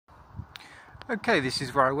Okay, this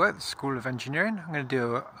is where I work, the School of Engineering. I'm going to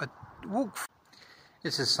do a walk.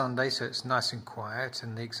 It's a Sunday, so it's nice and quiet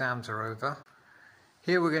and the exams are over.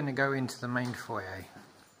 Here we're going to go into the main foyer.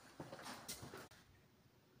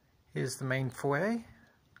 Here's the main foyer.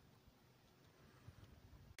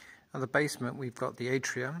 At the basement we've got the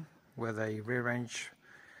atrium where they rearrange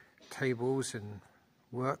tables and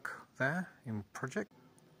work there in project.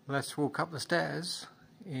 Let's walk up the stairs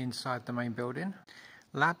inside the main building.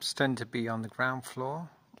 Labs tend to be on the ground floor.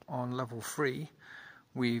 On level 3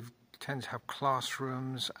 we tend to have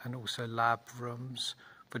classrooms and also lab rooms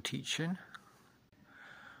for teaching.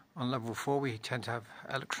 On level 4 we tend to have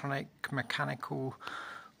electronic, mechanical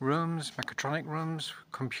rooms, mechatronic rooms,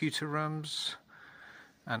 computer rooms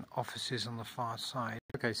and offices on the far side.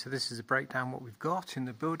 Okay, so this is a breakdown what we've got in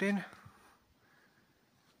the building.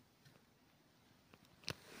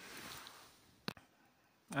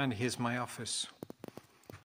 And here's my office.